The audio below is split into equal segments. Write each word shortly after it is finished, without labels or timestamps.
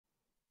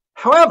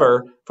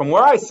However, from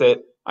where I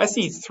sit, I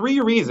see 3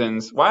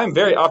 reasons why I'm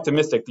very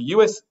optimistic the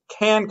US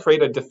can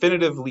create a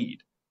definitive lead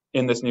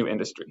in this new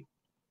industry.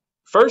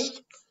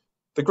 First,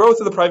 the growth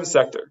of the private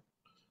sector.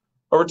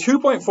 Over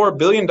 $2.4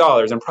 billion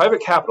in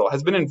private capital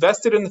has been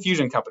invested in the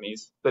fusion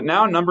companies that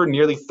now number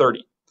nearly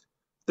 30.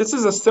 This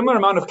is a similar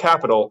amount of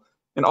capital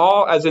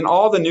as in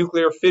all the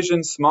nuclear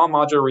fission small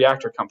modular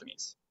reactor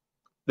companies.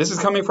 This is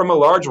coming from a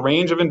large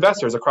range of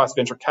investors across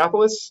venture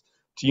capitalists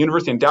to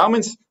university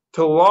endowments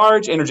to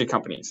large energy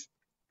companies.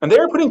 And they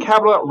are putting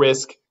capital at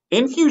risk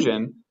in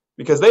fusion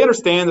because they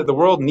understand that the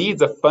world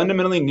needs a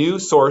fundamentally new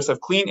source of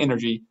clean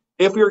energy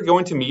if we are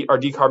going to meet our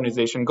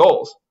decarbonization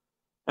goals.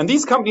 And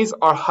these companies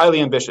are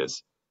highly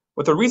ambitious,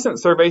 with a recent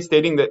survey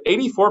stating that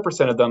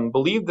 84% of them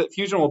believe that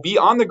fusion will be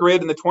on the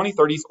grid in the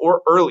 2030s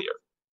or earlier.